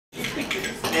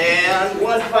And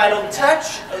one final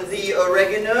touch, the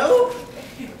oregano.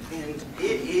 And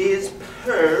it is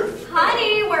perfect.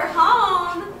 Honey, we're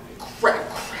home. Crap.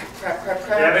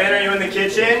 Devin, are you in the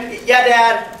kitchen? Yeah,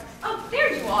 Dad. Oh,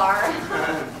 there you are.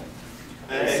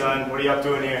 Hey, son, what are you up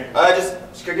to in here? Just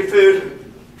cooking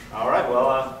food. All right, well,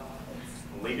 I'll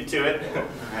leave you to it. All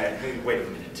right, wait a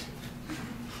minute.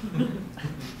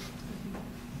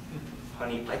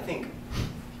 Honey, I think...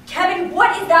 Kevin,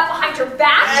 what is that behind your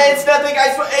back? It's nothing,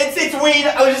 I swear. It's weed.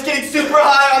 I was just getting super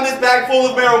high on this bag full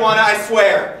of marijuana, I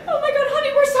swear. Oh my God,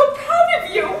 honey, we're so proud of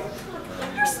you.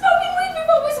 You're smoking weed. We've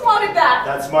always wanted that.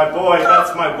 That's my boy.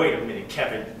 That's my... Wait a minute,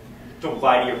 Kevin. Don't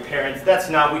lie to your parents. That's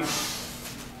not weed.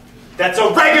 That's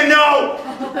oregano!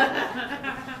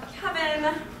 Kevin,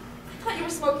 I thought you were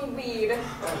smoking weed.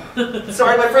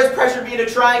 Sorry, my friends pressured me into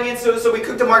trying it, so we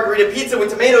cooked a margarita pizza with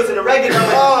tomatoes and oregano.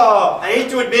 I hate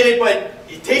to admit it, but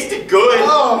it tasted good.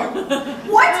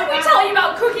 What did we tell you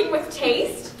about cooking with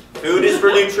taste? Food is for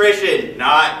nutrition,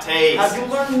 not taste. Have you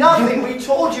learned nothing? We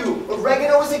told you,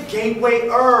 oregano is a gateway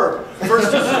herb.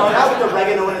 First you start out with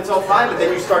oregano and it's all fine, but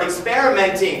then you start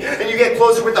experimenting, and you get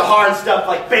closer with the hard stuff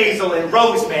like basil and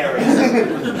rosemary.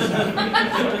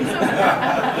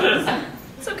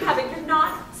 So Kevin, you're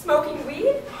not smoking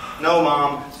weed? No,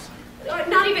 Mom.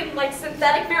 Not even like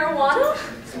synthetic marijuana?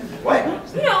 What?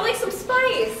 You know, like some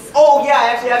spice. Oh, yeah, I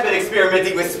actually have been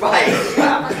experimenting with spice.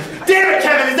 Damn it,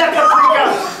 Kevin, is that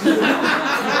paprika?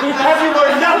 Have you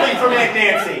learned nothing from Aunt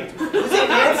Nancy? Was it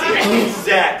Nancy?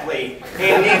 Exactly.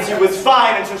 Aunt Nancy was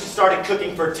fine until she started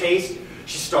cooking for taste.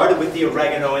 She started with the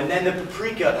oregano and then the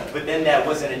paprika, but then that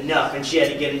wasn't enough, and she had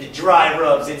to get into dry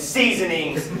rubs and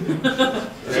seasonings.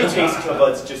 Her taste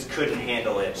buds just couldn't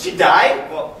handle it. She died?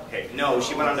 Well, okay, no,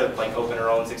 she went on to like open her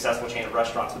own successful chain of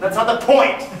restaurants, but that's not the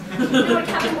point. You know what,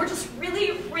 Kevin, we're just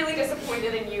really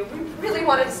disappointed in you. We really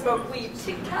wanted to smoke weed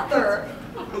together.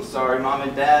 I'm sorry, Mom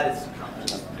and Dad.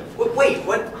 Wait,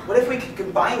 what if we could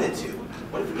combine the two?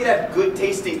 What if we could have good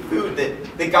tasting food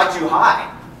that got you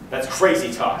high? That's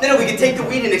crazy talk. No, we could take the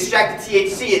weed and extract the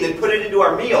THC and then put it into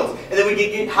our meals, and then we could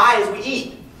get high as we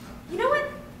eat. You know what?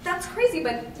 That's crazy,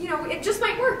 but you know, it just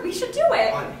might work. We should do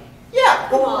it. Yeah.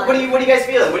 Well, what are you guys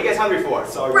feeling? What are you guys hungry for?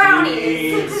 Sorry.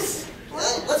 Brownies.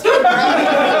 Let's get a brownie.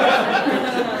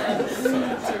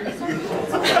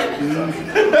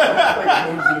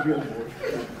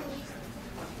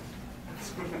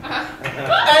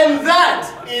 And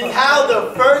that is how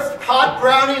the first hot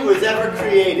brownie was ever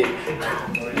created.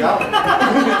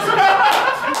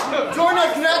 Join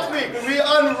us next week when we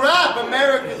unwrap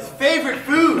America's favorite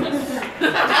food.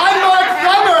 I'm Mark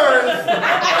Summers,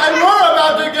 and we're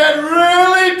about to get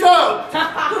really toast.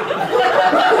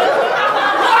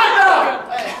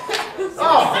 I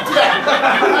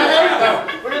hate that.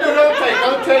 We're going to do no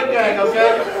take gang,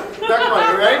 okay? Next one,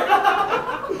 you ready?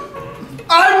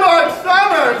 I'm Mark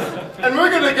Summers, and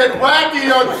we're going to get wacky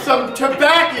on some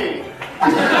tobacco.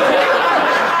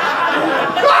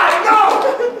 No!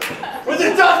 Was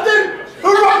it Justin? Who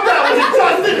wrote that? Was it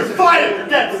Justin? You're fired. You're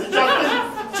dead. Was it Justin?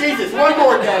 Jesus, one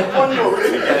more, gang. One more. We're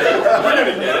gonna get it. We're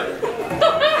gonna get it.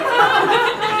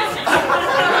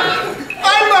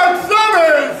 I'm Mark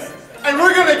Summers, and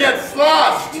we're gonna get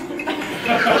sloshed.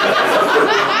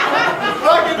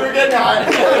 Fuck it, we're getting high.